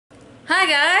Hi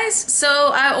guys,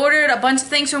 so I ordered a bunch of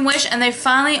things from Wish and they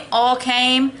finally all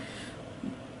came.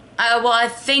 Well, I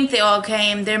think they all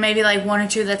came. There may be like one or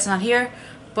two that's not here,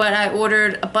 but I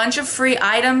ordered a bunch of free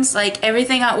items. Like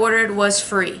everything I ordered was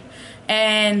free,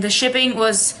 and the shipping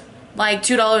was like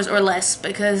 $2 or less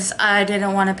because I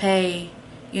didn't want to pay,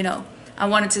 you know, I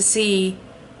wanted to see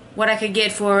what I could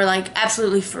get for like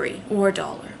absolutely free or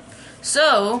 $1.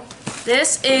 So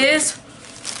this is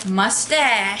my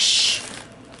stash.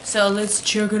 So let's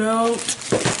check it out.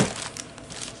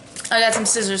 I got some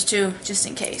scissors too, just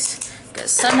in case,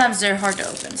 because sometimes they're hard to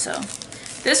open. So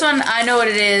this one, I know what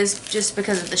it is just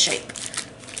because of the shape.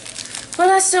 But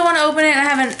I still want to open it. I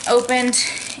haven't opened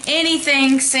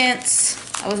anything since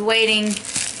I was waiting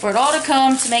for it all to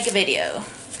come to make a video.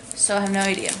 So I have no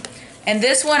idea. And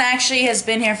this one actually has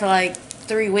been here for like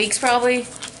 3 weeks probably.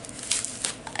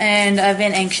 And I've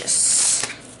been anxious.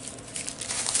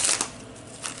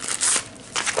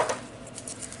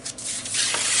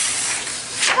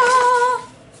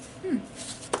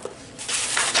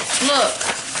 Look,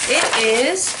 it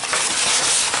is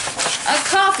a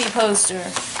coffee poster.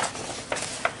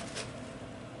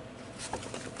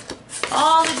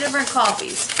 All the different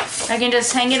coffees. I can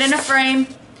just hang it in a frame.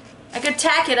 I could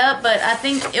tack it up, but I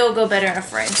think it'll go better in a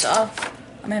frame, so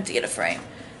I'm gonna have to get a frame.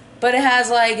 But it has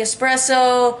like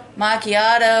espresso,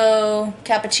 macchiato,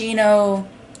 cappuccino,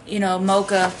 you know,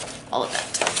 mocha, all of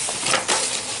that.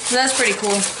 So that's pretty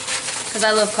cool, because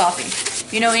I love coffee.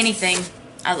 If you know anything,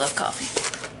 I love coffee.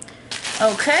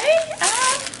 Okay.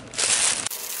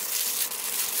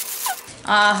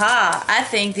 Aha, I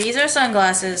think these are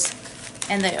sunglasses.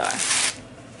 And they are.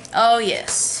 Oh,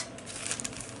 yes.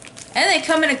 And they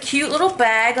come in a cute little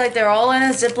bag, like they're all in a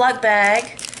Ziploc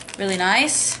bag. Really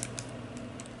nice.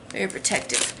 Very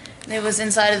protective. And it was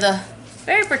inside of the...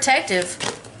 Very protective.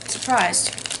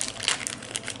 Surprised.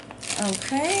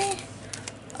 Okay.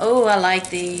 Oh, I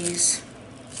like these.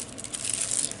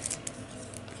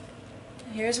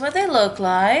 Here's what they look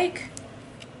like.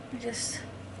 Just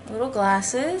little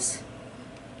glasses.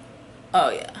 Oh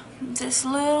yeah, just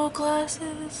little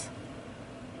glasses.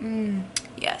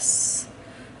 Yes.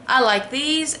 I like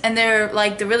these, and they're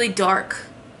like the really dark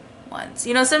ones.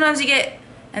 You know, sometimes you get,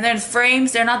 and they're in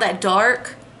frames, they're not that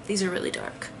dark. These are really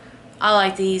dark. I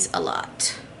like these a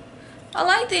lot. I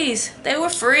like these. They were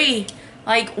free.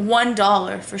 Like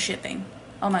 $1 for shipping.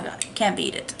 Oh my god, can't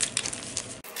beat it.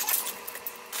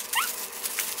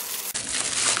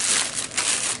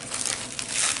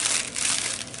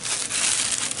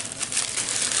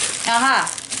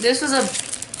 Aha, this was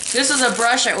a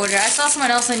brush I ordered. I saw someone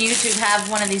else on YouTube have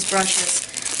one of these brushes,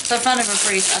 so I found it for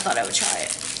free, so I thought I would try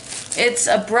it. It's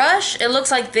a brush. It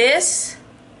looks like this.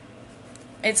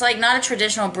 It's like not a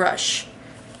traditional brush.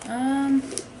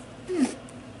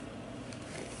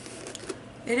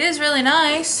 It is really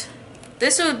nice.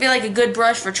 This would be like a good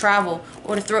brush for travel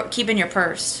or to keep in your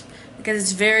purse because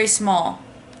it's very small.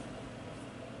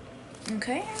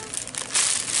 Okay.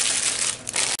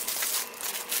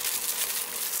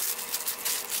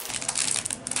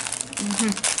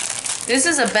 This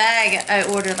is a bag I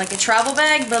ordered, like a travel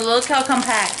bag, but look how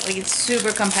compact. Like it's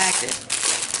super compacted.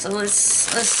 So let's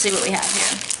see what we have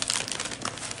here.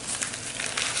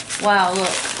 Wow,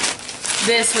 look.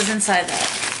 This was inside that.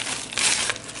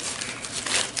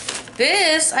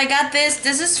 I got this.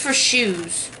 This is for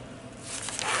shoes.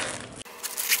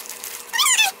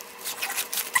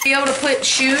 To be able to put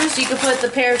shoes, you can put the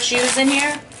pair of shoes in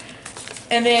here,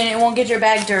 and then it won't get your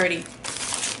bag dirty.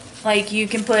 Like you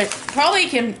can put, probably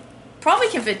can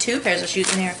fit 2 pairs of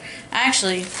shoes in here.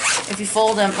 Actually, if you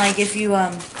fold them, like if you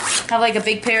have like a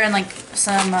big pair and like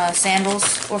some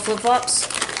sandals or flip-flops,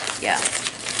 yeah.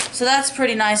 So that's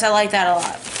pretty nice. I like that a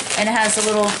lot. And it has the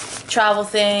little travel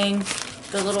thing,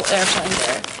 the little airplane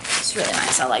there. It's really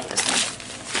nice. I like this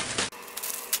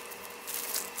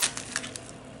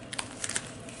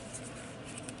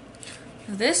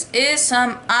one. This is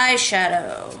some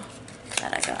eyeshadow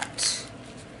that I got.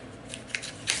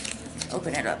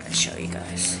 Open it up and show you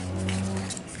guys.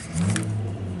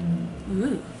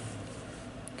 Ooh.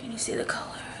 Can you see the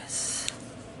colors?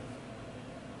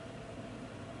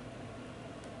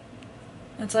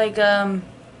 It's like a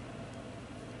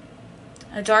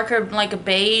darker, like a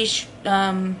beige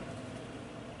type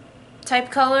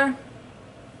color.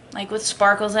 Like with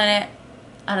sparkles in it.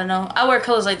 I don't know. I wear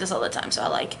colors like this all the time, so I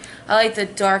like the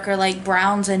darker like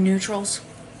browns and neutrals.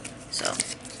 So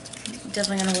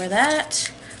definitely gonna wear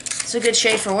that. It's a good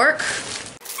shade for work.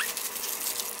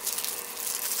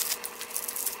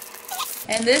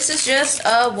 And this is just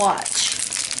a watch.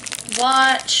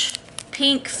 Watch,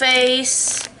 pink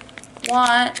face,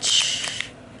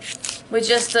 watch, with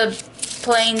just the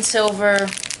plain silver,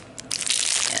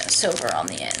 silver on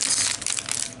the ends.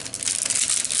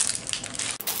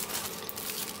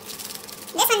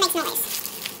 This one makes noise,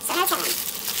 so no telling.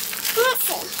 Let's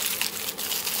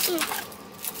see.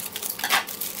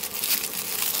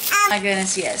 My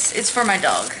goodness, yes. It's for my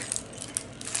dog.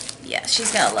 Yeah,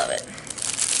 she's gonna love it.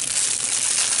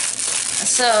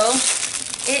 So,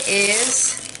 it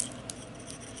is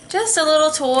just a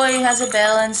little toy. It has a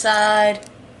bell inside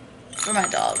for my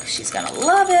dog. She's gonna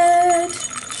love it.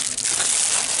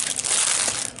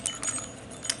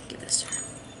 Give this to her.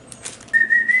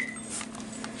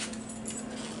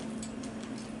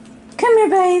 Come here,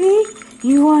 baby.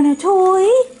 You want a toy?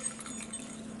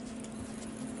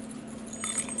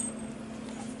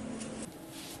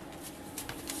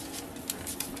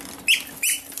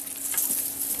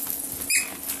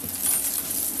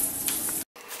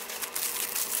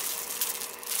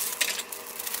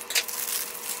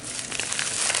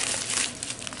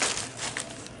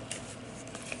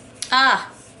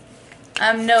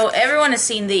 No, everyone has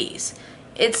seen these.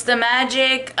 It's the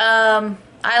magic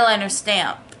eyeliner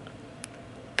stamp.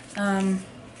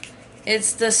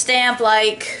 It's the stamp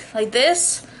like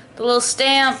this, the little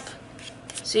stamp,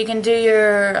 so you can do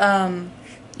your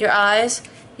eyes.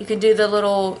 You can do the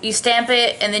little, you stamp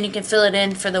it and then you can fill it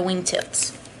in for the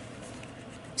wingtips.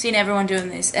 I've seen everyone doing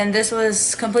this, and this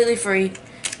was completely free.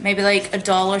 Maybe like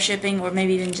 $1 shipping, or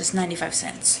maybe even just 95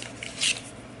 cents.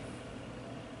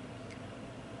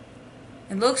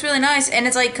 It looks really nice, and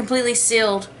it's like completely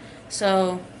sealed,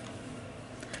 so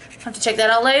I'll have to check that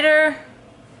out later.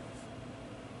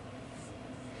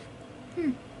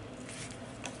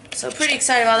 So pretty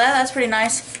excited about that. That's pretty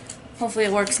nice. Hopefully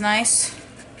it works nice.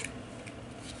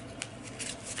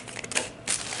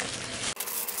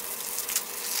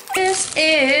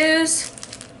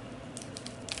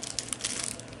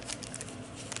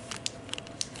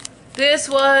 This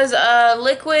was a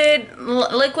liquid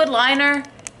liner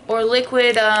or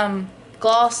liquid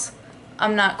gloss.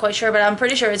 I'm not quite sure, but I'm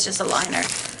pretty sure it's just a liner.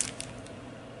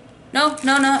 No,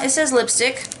 it says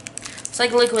lipstick. It's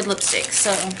like liquid lipstick,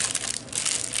 so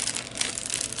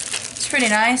it's pretty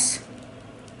nice.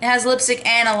 It has lipstick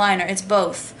and a liner. It's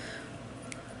both.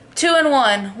 2 in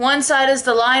 1. One side is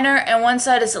the liner and one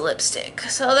side is the lipstick.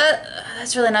 So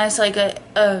that's really nice. Like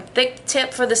a thick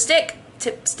tip for the stick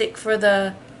for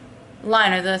the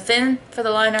liner. The thin for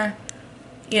the liner.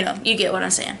 You know, you get what I'm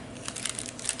saying.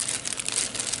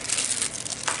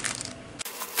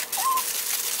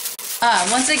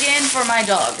 Once again for my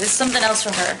dog. This is something else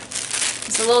for her.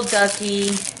 It's a little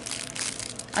ducky.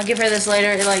 I'll give her this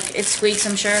later. It squeaks,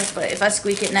 I'm sure. But if I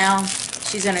squeak it now,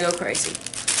 she's gonna go crazy.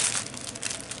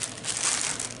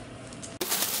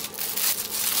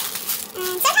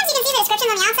 Sometimes you can see the description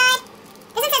on the outside.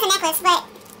 This one says a necklace, but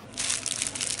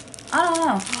I don't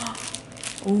know.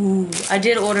 Ooh, I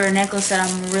did order a necklace that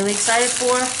I'm really excited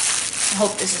for. I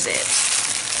hope this is it.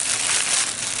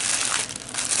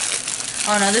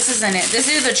 Oh no, this isn't it. These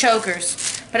are the chokers.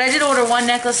 But I did order one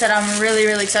necklace that I'm really,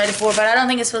 really excited for, but I don't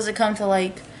think it's supposed to come till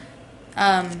like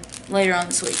later on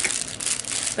this week.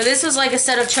 But this was like a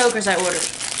set of chokers I ordered.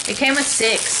 It came with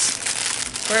 6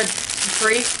 for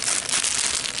free.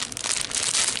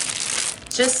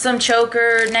 Just some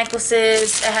choker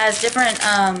necklaces. It has different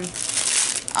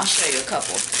I'll show you a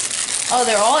couple. Oh,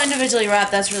 they're all individually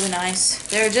wrapped. That's really nice.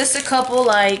 There are just a couple,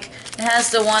 like, it has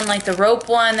the one, like the rope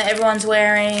one that everyone's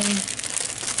wearing.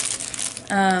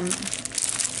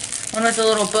 One with a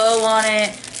little bow on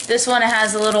it. This one, it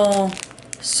has a little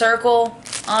circle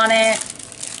on it.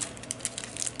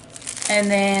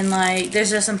 And then, like,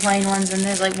 there's just some plain ones, and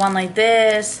there's, like, one like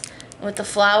this with the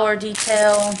flower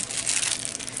detail.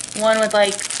 One with,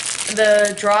 like,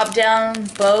 the drop-down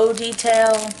bow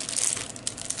detail.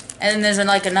 And then there's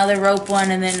like another rope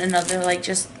one, and then another like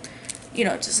just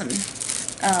some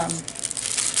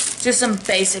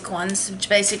basic ones,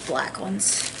 basic black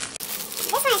ones.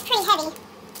 this one is pretty heavy. It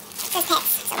says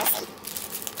pets, so we'll see.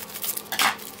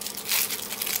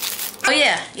 Oh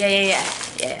yeah.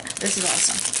 This is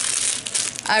awesome.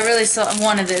 I really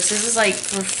wanted this. This is like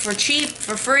for cheap,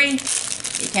 for free.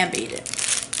 You can't beat it.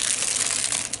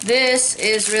 This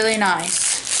is really nice.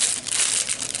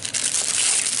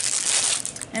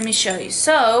 Let me show you.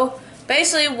 So,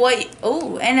 basically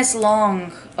and it's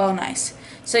long. Oh, nice.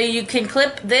 So you can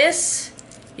clip this.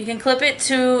 You can clip it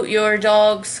to your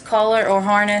dog's collar or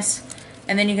harness.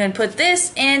 And then you can put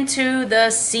this into the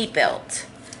seatbelt.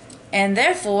 And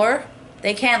therefore,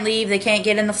 they can't leave. They can't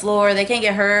get in the floor. They can't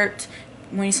get hurt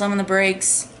when you slam on the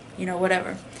brakes. You know,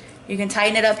 whatever. You can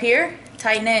tighten it up here.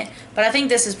 Tighten it. But I think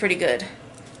this is pretty good.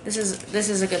 This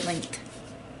is a good length.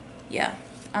 Yeah,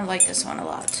 I like this one a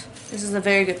lot. This is a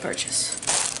very good purchase.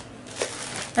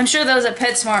 I'm sure those at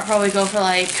PetSmart probably go for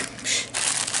like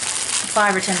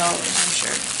 $5 or $10, I'm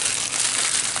sure.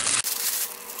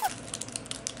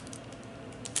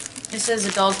 It says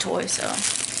a dog toy, so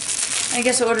I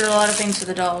guess I ordered a lot of things for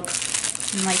the dog.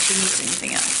 And like she needs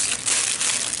anything else.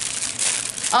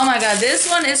 Oh my god, this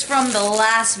one is from the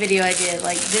last video I did.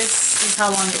 Like, this is how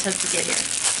long it took to get here.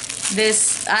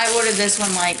 I ordered this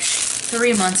one like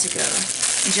 3 months ago.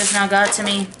 It just now got to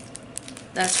me.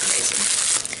 That's crazy.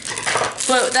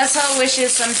 But that's how Wish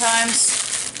is sometimes.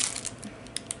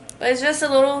 But it's just a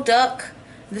little duck.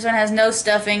 This one has no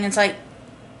stuffing. It's like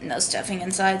no stuffing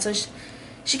inside. So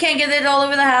she can't get it all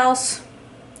over the house.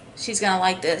 She's gonna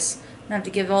like this. I'm gonna have to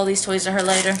give all these toys to her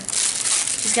later.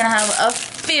 She's gonna have a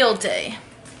field day.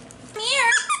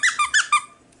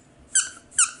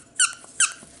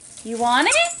 You want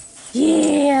it?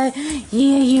 Yeah,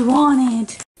 you want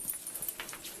it.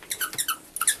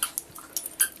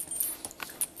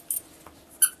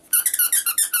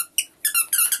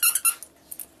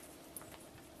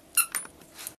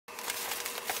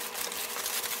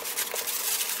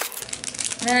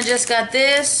 And then I just got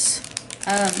this.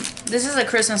 This is a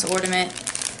Christmas ornament,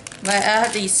 but I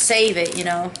have to save it, you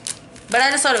know. But I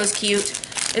just thought it was cute.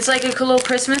 It's like a little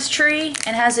Christmas tree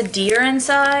and has a deer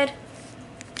inside.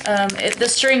 The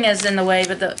string is in the way,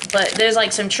 but there's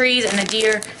like some trees and a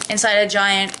deer inside a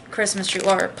giant Christmas tree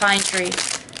or pine tree.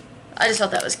 I just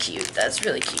thought that was cute. That's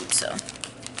really cute. So,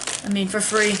 I mean, for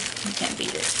free, you can't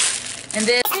beat it. And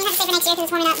this, I'm gonna have to save for next year because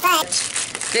it's warming up. But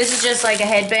this is just like a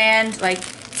headband, like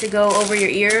to go over your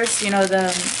ears. You know,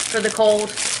 for the cold.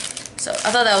 So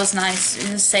I thought that was nice.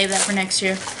 Just save that for next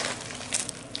year.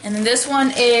 And then this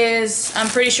one is, I'm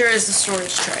pretty sure, is the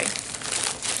storage tray.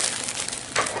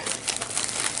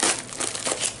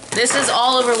 This is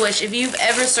all over Wish. If you've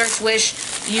ever searched Wish,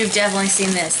 you've definitely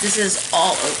seen this. This is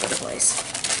all over the place.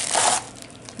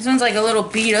 This one's like a little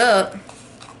beat up.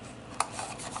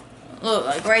 Look,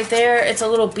 like right there, it's a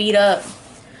little beat up.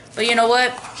 But you know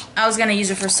what? I was going to use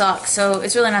it for socks, so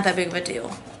it's really not that big of a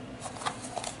deal.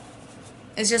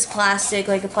 It's just plastic,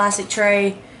 like a plastic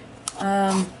tray.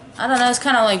 I don't know, it's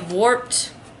kind of like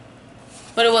warped.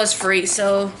 But it was free,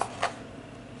 so...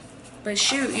 But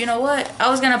shoot, you know what? I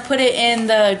was going to put it in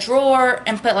the drawer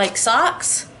and put like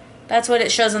socks. That's what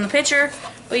it shows in the picture.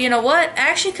 But you know what? I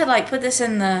actually could like put this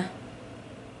in the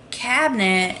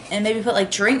cabinet and maybe put like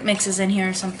drink mixes in here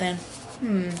or something.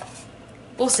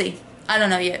 We'll see. I don't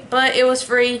know yet. But it was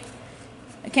free.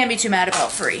 I can't be too mad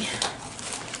about free.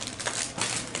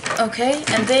 Okay,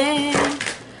 and then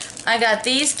I got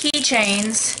these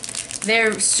keychains.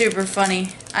 They're super funny.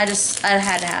 I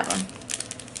had to have them.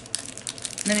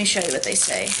 Let me show you what they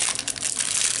say.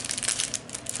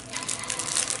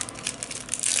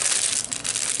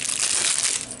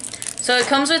 So it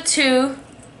comes with 2,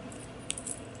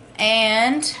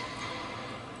 and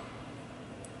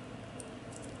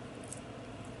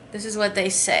this is what they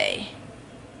say.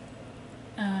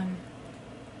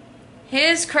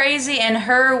 His crazy and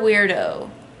her weirdo.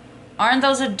 Aren't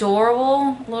those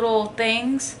adorable little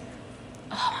things?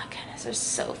 Oh my goodness, they're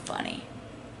so funny.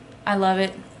 I love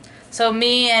it. So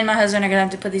me and my husband are going to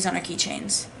have to put these on our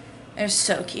keychains. They're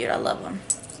so cute. I love them.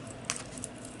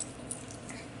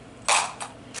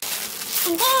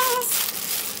 and this.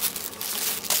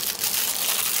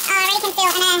 I already can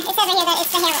feel, and it says right here that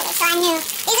it's the hair rollers, so I knew.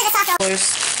 These are the soft rollers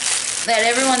that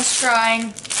everyone's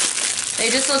trying. They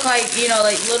just look like, you know,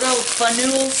 like little fun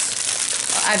noodles.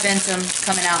 I bent them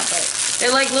coming out, but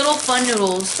they're like little fun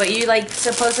noodles, but you like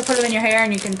supposed to put them in your hair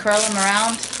and you can curl them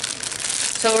around.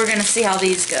 So we're gonna see how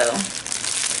these go.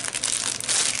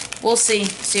 We'll see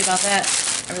about that.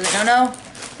 I really don't know.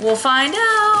 We'll find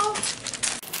out.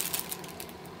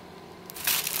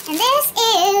 And this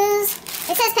is,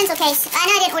 it says pencil case. I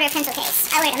know I didn't order a pencil case.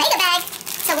 I ordered a makeup bag,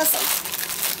 so we'll see.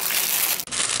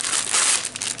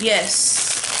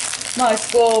 Yes. My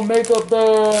skull makeup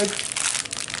bag.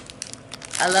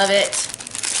 I love it.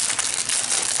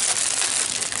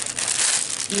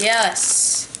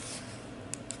 Yes.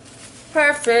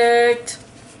 Perfect.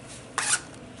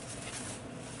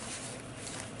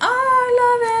 I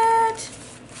love it.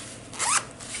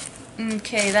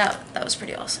 Okay, that was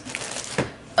pretty awesome.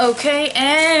 Okay,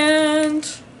 and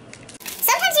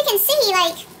Sometimes you can see,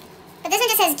 like, but this one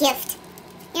just says gift.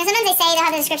 You know, sometimes they say, they'll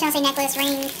have the description, they'll say necklace,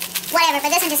 ring, whatever, but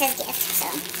this one just says gift, so.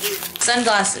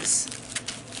 sunglasses.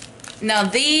 Now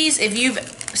these, if you've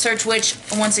searched which,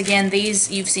 once again, these,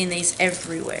 you've seen these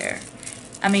everywhere.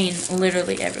 I mean,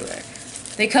 literally everywhere.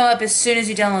 They come up as soon as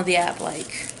you download the app,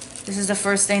 like, this is the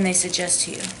first thing they suggest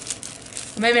to you.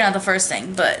 Well, maybe not the first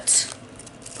thing, but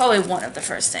probably one of the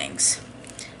first things.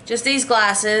 Just these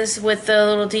glasses with the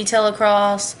little detail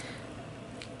across.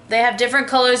 They have different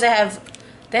colors. They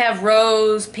have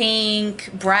rose,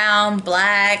 pink, brown,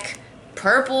 black,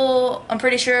 purple, I'm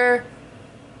pretty sure.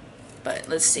 But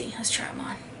let's see. Let's try them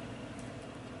on.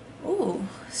 Ooh,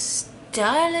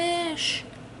 stylish.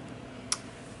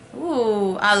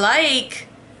 Ooh, I like.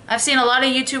 I've seen a lot of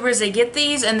YouTubers, they get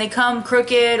these and they come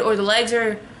crooked or the legs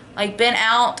are like bent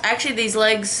out. Actually, these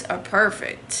legs are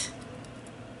perfect.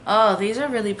 Oh, these are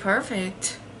really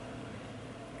perfect.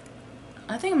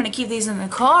 I think I'm going to keep these in the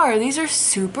car. These are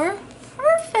super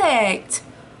perfect.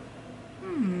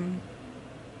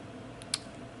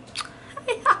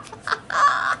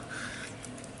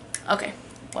 Okay,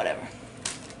 whatever.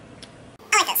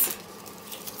 I like this.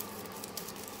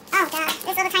 Oh god, this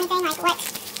little tiny thing, like what?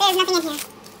 There's nothing in here.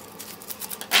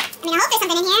 I mean, I hope there's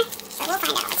something in here, but we'll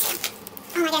find out. Let's see.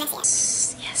 Oh my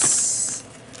goodness, Yes.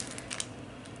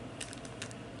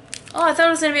 Oh, I thought it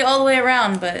was going to be all the way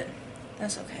around, but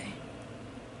that's okay.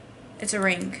 It's a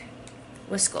ring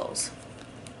with skulls.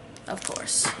 Of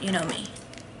course, you know me.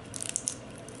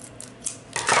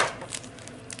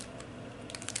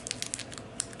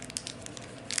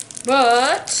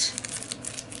 But,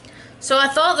 so I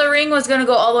thought the ring was going to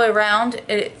go all the way around.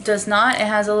 It does not. It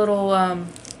has a little,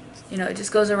 you know, it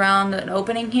just goes around an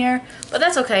opening here. But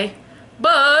that's okay.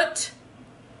 But,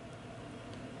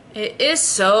 it is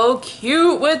so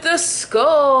cute with the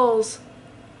skulls.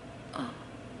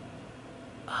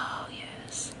 Oh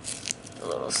yes. The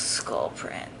little skull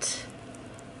print.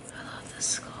 I love the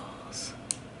skulls.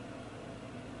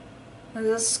 There's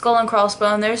a skull and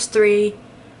crossbone. There's three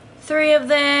of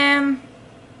them.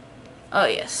 Oh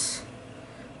yes.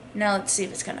 Now let's see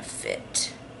if it's gonna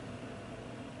fit.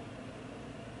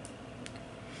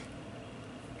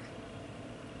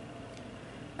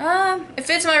 It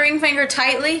fits my ring finger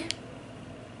tightly,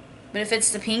 but it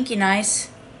fits the pinky nice.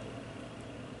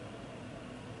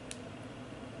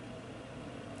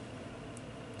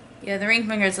 Yeah, the ring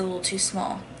finger is a little too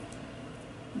small.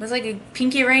 But it's like a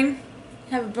pinky ring.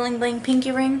 Have a bling bling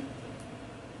pinky ring.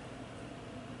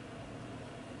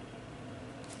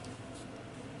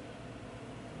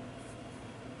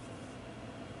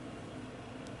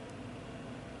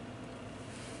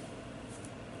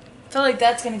 I feel like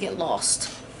that's gonna get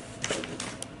lost.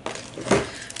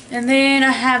 And then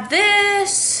I have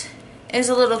this is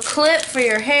a little clip for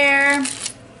your hair.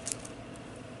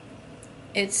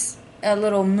 It's a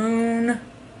little moon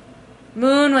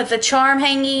with the charm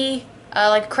hangy,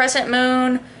 like a crescent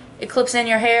moon. It clips in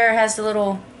your hair. It has the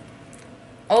little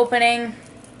opening,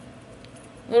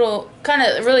 little kind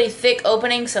of really thick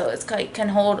opening, so it's can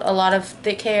hold a lot of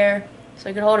thick hair. So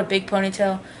it could hold a big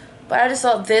ponytail. But I just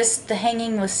thought the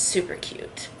hanging was super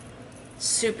cute.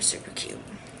 Super, super cute.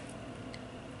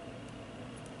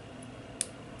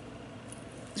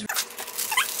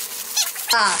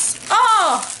 Awesome.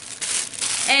 Oh!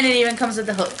 And it even comes with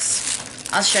the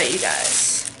hooks. I'll show you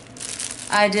guys.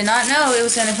 I did not know it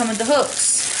was going to come with the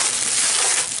hooks.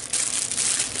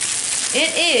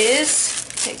 It is,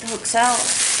 take the hooks out.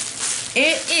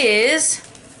 It is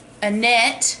a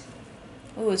net.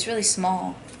 Oh, it's really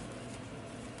small.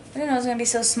 I didn't know it was going to be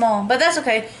so small, but that's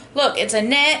okay. Look, it's a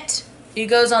net. It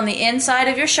goes on the inside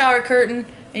of your shower curtain,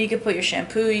 and you can put your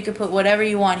shampoo, you can put whatever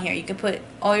you want here. You can put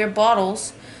all your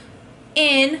bottles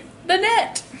in the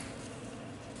net.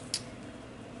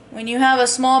 When you have a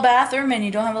small bathroom and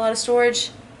you don't have a lot of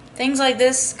storage, things like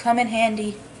this come in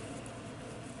handy.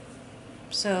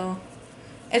 So,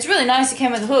 it's really nice it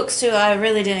came with hooks too. I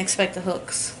really didn't expect the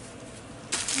hooks.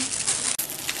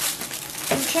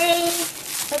 Okay,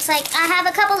 looks like I have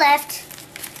a couple left.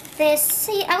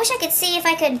 I wish I could see if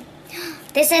I could.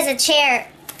 This is a chair.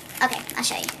 Okay, I'll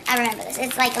show you. I remember this.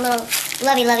 It's like a little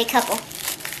lovey-lovey couple.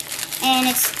 And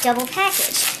it's double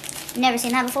packaged. Never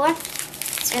seen that before.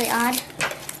 It's really odd.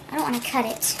 I don't want to cut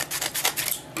it.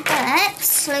 But,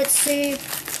 let's see.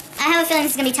 I have a feeling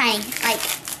it's going to be tiny. Like,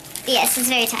 yes, it's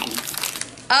very tiny.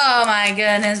 Oh my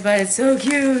goodness, but it's so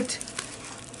cute.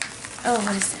 Oh,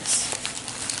 what is this?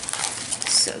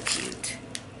 So cute.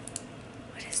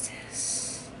 What is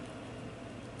this?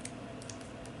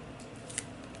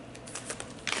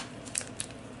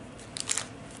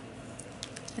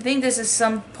 I think this is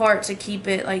some part to keep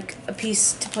it, like a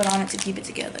piece to put on it to keep it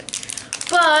together.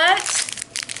 But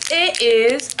it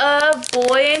is a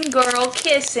boy and girl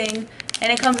kissing,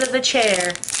 and it comes with a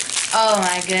chair. Oh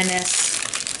my goodness.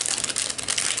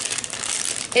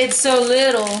 It's so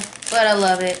little, but I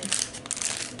love it.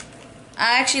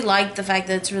 I actually like the fact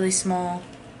that it's really small.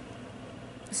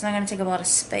 It's not going to take a lot of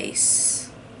space.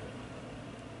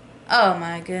 Oh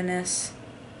my goodness.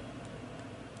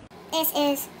 This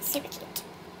is super cute.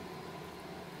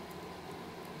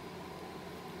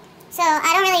 So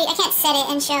I can't set it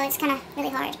and show. It's kind of really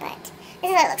hard, but this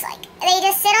is what it looks like. They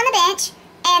just sit on the bench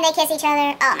and they kiss each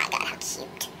other. Oh my god, how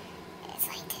cute. It's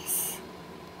like this.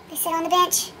 They sit on the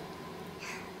bench.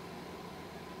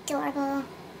 Adorable.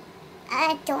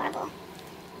 Adorable.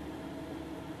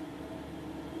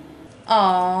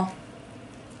 Aww.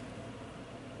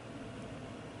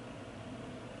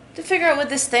 To figure out what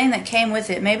this thing that came with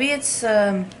it. Maybe it's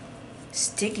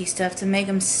sticky stuff to make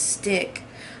them stick.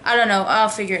 I don't know. I'll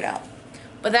figure it out.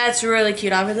 But that's really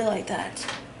cute. I really like that.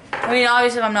 I mean,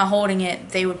 obviously if I'm not holding it,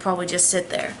 they would probably just sit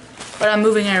there. But I'm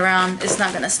moving it around. It's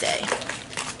not going to stay.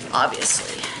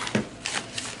 Obviously.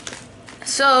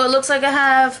 So it looks like I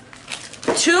have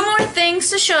 2 more things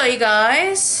to show you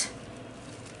guys.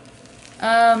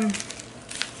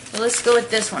 Let's go with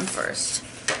this one first.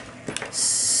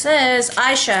 Says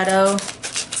eyeshadow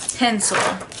pencil.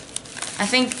 I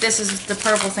think this is the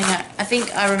purple thing. I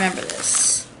think I remember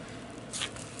this.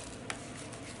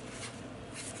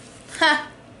 Ha!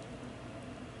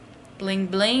 Bling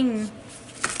bling.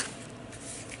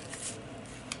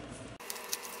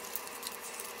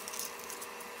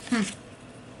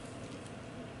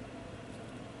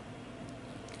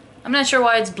 I'm not sure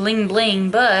why it's bling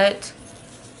bling, but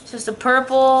it's just a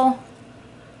purple,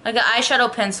 like an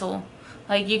eyeshadow pencil.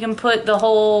 Like you can put the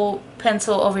whole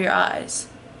pencil over your eyes.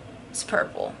 It's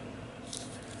purple. I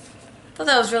thought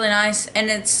that was really nice, and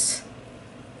it's,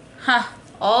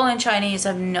 all in Chinese.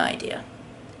 I have no idea.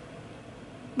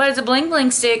 But it's a bling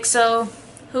bling stick, so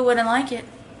who wouldn't like it?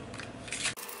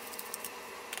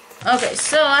 Okay,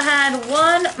 so I had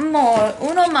one more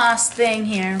uno mas thing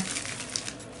here.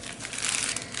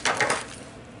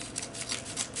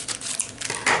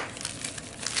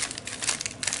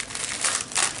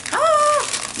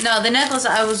 No, the necklace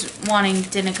I was wanting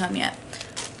didn't come yet.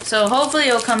 So hopefully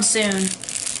it'll come soon.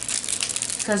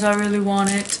 Because I really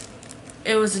want it.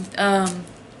 It was a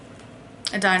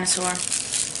dinosaur.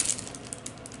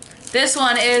 This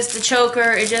one is the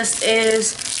choker. It just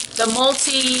is the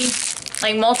multi-rope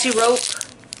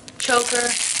choker.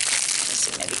 Let's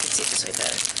see, maybe you can see this way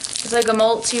better. It's like a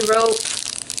multi-rope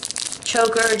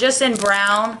choker, just in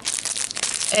brown.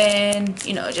 And,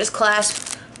 you know, just clasp.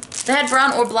 They had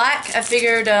brown or black. I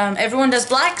figured everyone does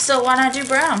black, so why not do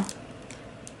brown?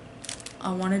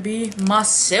 I want to be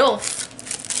myself.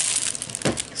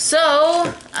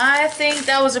 So, I think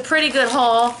that was a pretty good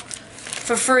haul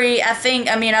for free. I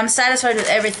mean, I'm satisfied with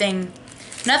everything.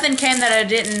 Nothing came that I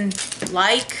didn't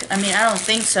like. I mean, I don't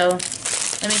think so.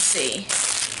 Let me see.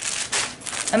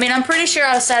 I mean, I'm pretty sure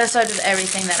I was satisfied with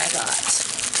everything that I got.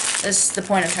 That's the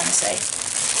point I'm trying to say.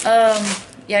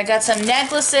 Yeah, I got some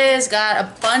necklaces, got a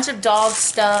bunch of dog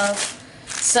stuff,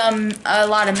 a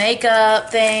lot of makeup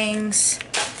things,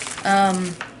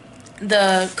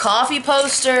 the coffee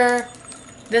poster,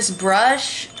 this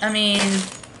brush, I mean,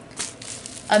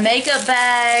 a makeup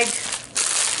bag,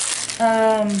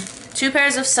 2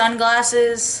 pairs of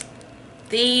sunglasses,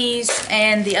 these,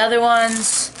 and the other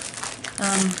ones,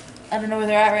 I don't know where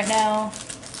they're at right now,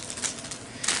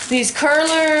 these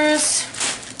curlers,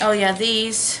 oh yeah,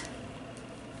 these,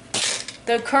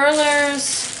 the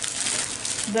curlers,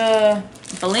 the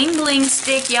bling bling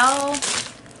stick, y'all,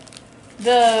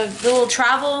 the little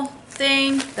travel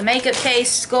thing, the makeup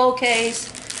case, skull case,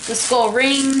 the skull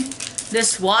ring,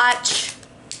 this watch,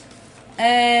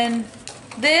 and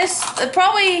this,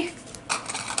 probably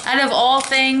out of all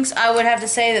things, I would have to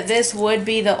say that this would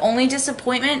be the only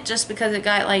disappointment, just because it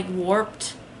got like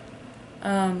warped,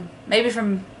 maybe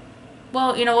from,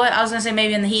 well, you know what, I was gonna say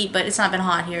maybe in the heat, but it's not been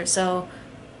hot here, so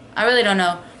I really don't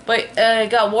know. But it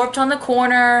got warped on the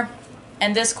corner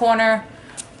and this corner.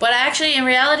 But actually, in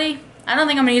reality, I don't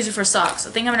think I'm going to use it for socks. I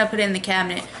think I'm going to put it in the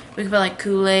cabinet. We could put like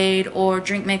Kool-Aid or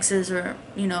drink mixes or,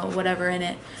 you know, whatever in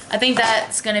it. I think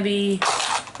that's going to be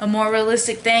a more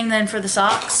realistic thing than for the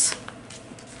socks.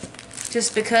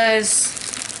 Just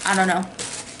because, I don't know.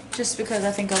 Just because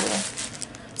I think I will.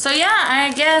 So yeah,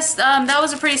 I guess that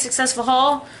was a pretty successful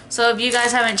haul. So if you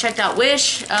guys haven't checked out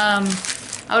Wish, I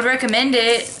would recommend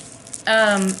it.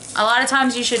 A lot of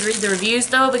times you should read the reviews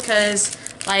though, because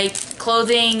like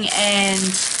clothing and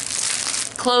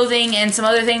some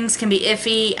other things can be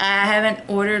iffy. I haven't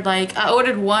ordered, like, I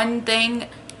ordered one thing,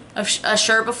 a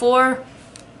shirt before,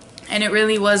 and it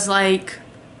really was like,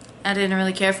 I didn't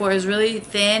really care for it. It was really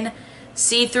thin,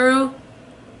 see-through,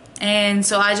 and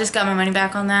so I just got my money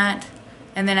back on that,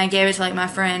 and then I gave it to like my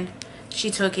friend.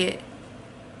 She took it.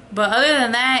 But other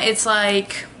than that, it's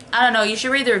like, I don't know, you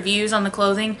should read the reviews on the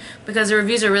clothing, because the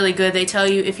reviews are really good. They tell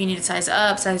you if you need to size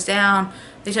up, size down.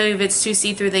 They tell you if it's too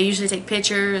see-through. They usually take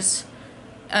pictures.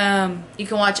 You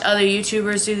can watch other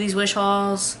YouTubers do these Wish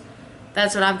hauls.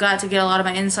 That's what I've got to get a lot of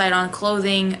my insight on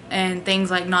clothing and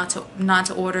things like not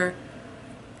to order,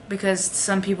 because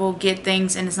some people get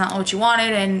things and it's not what you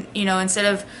wanted, and you know, instead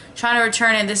of trying to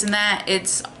return it, this and that,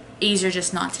 it's easier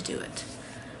just not to do it.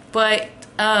 But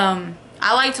I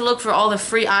like to look for all the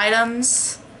free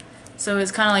items, so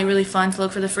it's kind of like really fun to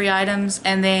look for the free items.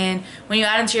 And then when you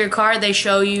add them to your cart, they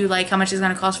show you like how much it's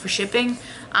going to cost for shipping.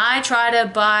 I try to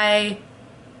buy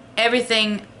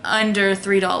everything under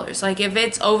 $3. Like if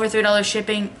it's over $3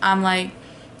 shipping, I'm like,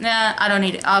 nah, I don't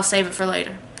need it, I'll save it for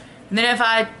later. And then if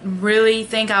I really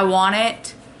think I want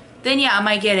it, then yeah, I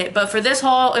might get it. But for this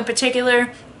haul in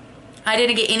particular, I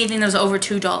didn't get anything that was over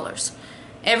 $2.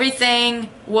 Everything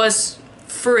was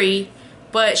free,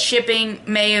 but shipping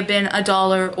may have been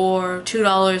 $1 or $2,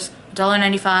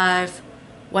 $1.95,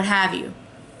 what have you.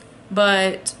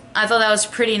 But I thought that was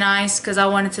pretty nice because I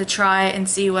wanted to try and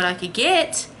see what I could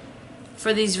get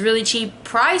for these really cheap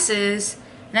prices.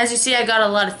 And as you see, I got a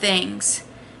lot of things.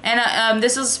 And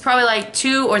this was probably like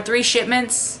 2 or 3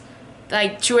 shipments,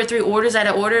 like 2 or 3 orders that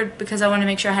I ordered, because I wanted to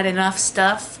make sure I had enough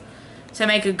stuff to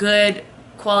make a good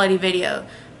quality video.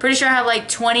 Pretty sure I have like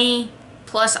 20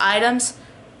 plus items.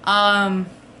 Actually,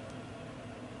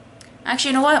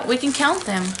 you know what? We can count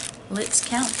them. Let's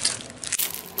count.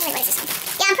 Wait, what is this one?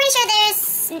 Yeah, I'm pretty sure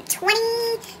there's 20,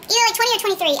 either like 20 or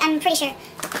 23, I'm pretty sure.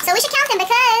 So we should count them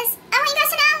because I want you guys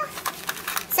to know.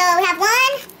 So we have 1,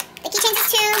 the keychains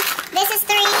is 2, this is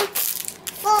 3,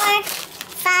 4,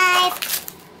 5,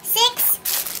 6,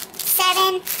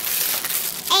 7,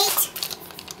 8,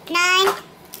 9,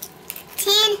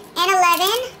 10, and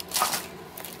 11,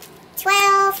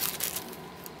 12,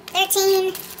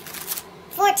 13,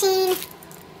 14,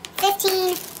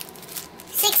 15,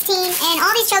 16, and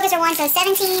all these chokers are 1, so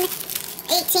 17,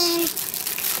 18,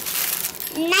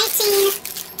 19,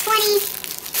 20,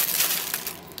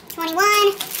 21,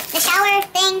 the shower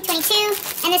thing, 22,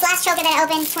 and this last choker that I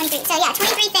opened, 23. So yeah,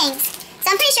 23 things. So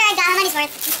I'm pretty sure I got my money's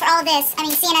worth for all of this. I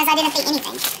mean, seeing as I didn't pay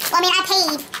anything. Well, I mean, I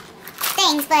paid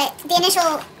things, but the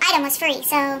initial item was free,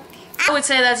 so I would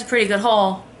say that's a pretty good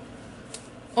haul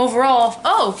overall.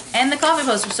 Oh, and the coffee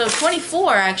poster, so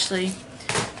 24 actually.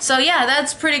 So yeah,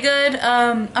 that's pretty good.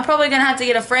 I'm probably gonna have to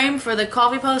get a frame for the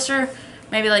coffee poster,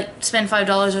 maybe like spend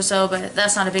 $5 or so, but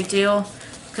that's not a big deal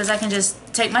because I can just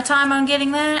take my time on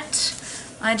getting that.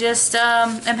 I just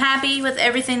am happy with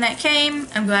everything that came.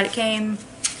 I'm glad it came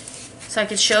so I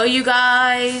could show you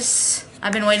guys.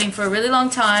 I've been waiting for a really long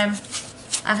time.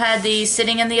 I've had these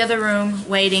sitting in the other room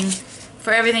waiting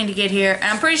for everything to get here, and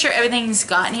I'm pretty sure everything's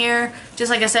gotten here. Just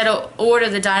like I said, I ordered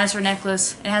the dinosaur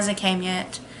necklace. It hasn't came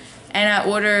yet. And I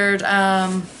ordered,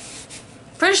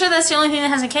 pretty sure that's the only thing that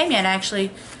hasn't came yet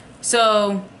actually.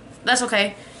 So that's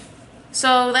okay.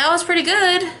 So that was pretty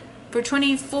good for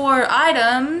 24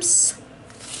 items.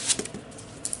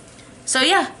 So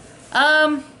yeah,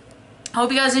 I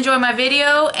hope you guys enjoyed my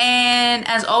video, and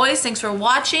as always, thanks for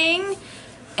watching,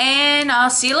 and I'll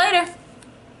see you later.